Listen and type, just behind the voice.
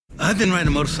I've been riding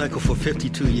a motorcycle for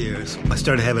 52 years. I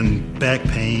started having back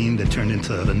pain that turned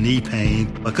into the knee pain.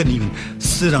 I couldn't even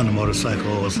sit on the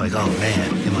motorcycle. I was like, oh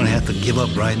man, am I gonna have to give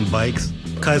up riding bikes?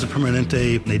 Kaiser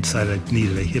Permanente, they decided I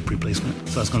needed a hip replacement,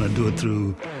 so I was gonna do it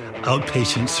through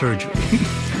outpatient surgery.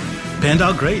 Panned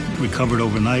out great, recovered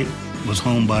overnight, was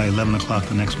home by 11 o'clock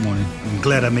the next morning. I'm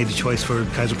glad I made the choice for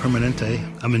Kaiser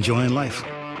Permanente. I'm enjoying life.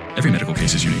 Every medical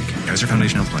case is unique. Kaiser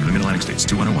Foundation Health Plan, Mid-Atlantic States,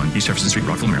 2101 East Jefferson Street,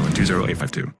 Rockville, Maryland,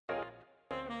 20852.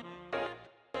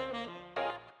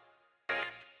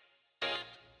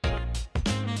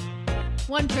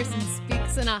 One person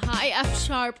speaks in a high F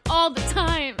sharp all the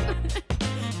time.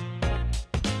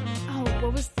 Oh,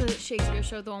 what was the Shakespeare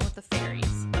show, the one with the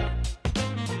fairies?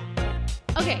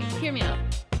 Okay, hear me out.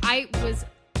 I was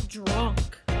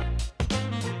drunk,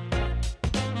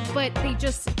 but they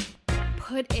just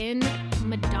put in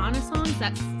Madonna songs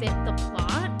that fit the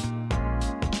plot,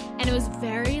 and it was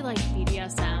very like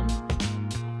BDSM,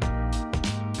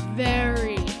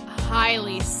 very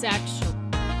highly sexual.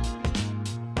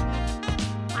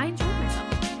 I enjoyed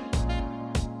myself.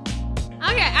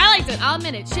 Okay, I liked it. I'll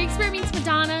admit it. Shakespeare meets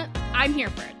Madonna. I'm here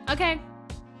for it. Okay.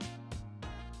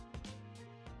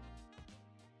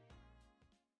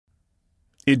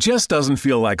 It just doesn't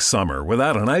feel like summer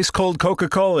without an ice-cold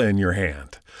Coca-Cola in your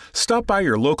hand. Stop by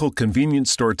your local convenience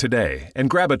store today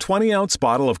and grab a 20-ounce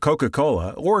bottle of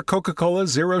Coca-Cola or Coca-Cola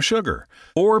Zero Sugar.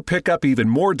 Or pick up even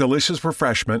more delicious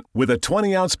refreshment with a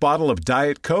 20-ounce bottle of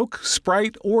Diet Coke,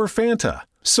 Sprite, or Fanta.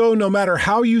 So no matter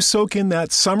how you soak in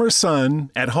that summer sun,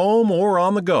 at home or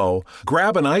on the go,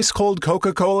 grab an ice-cold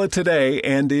Coca-Cola today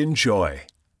and enjoy.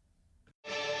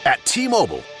 At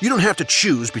T-Mobile, you don't have to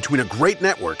choose between a great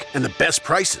network and the best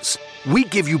prices. We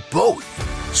give you both.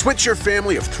 Switch your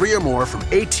family of 3 or more from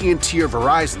AT&T or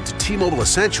Verizon to T-Mobile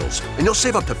Essentials, and you'll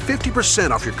save up to 50%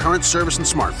 off your current service and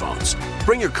smartphones.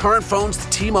 Bring your current phones to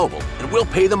T-Mobile, and we'll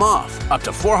pay them off, up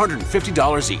to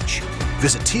 $450 each.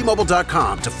 Visit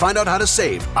T-Mobile.com to find out how to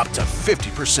save up to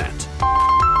 50%.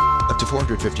 Up to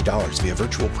 $450 via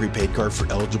virtual prepaid card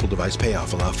for eligible device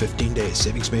payoff. Allow 15 days.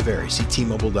 Savings may vary. See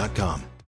T-Mobile.com.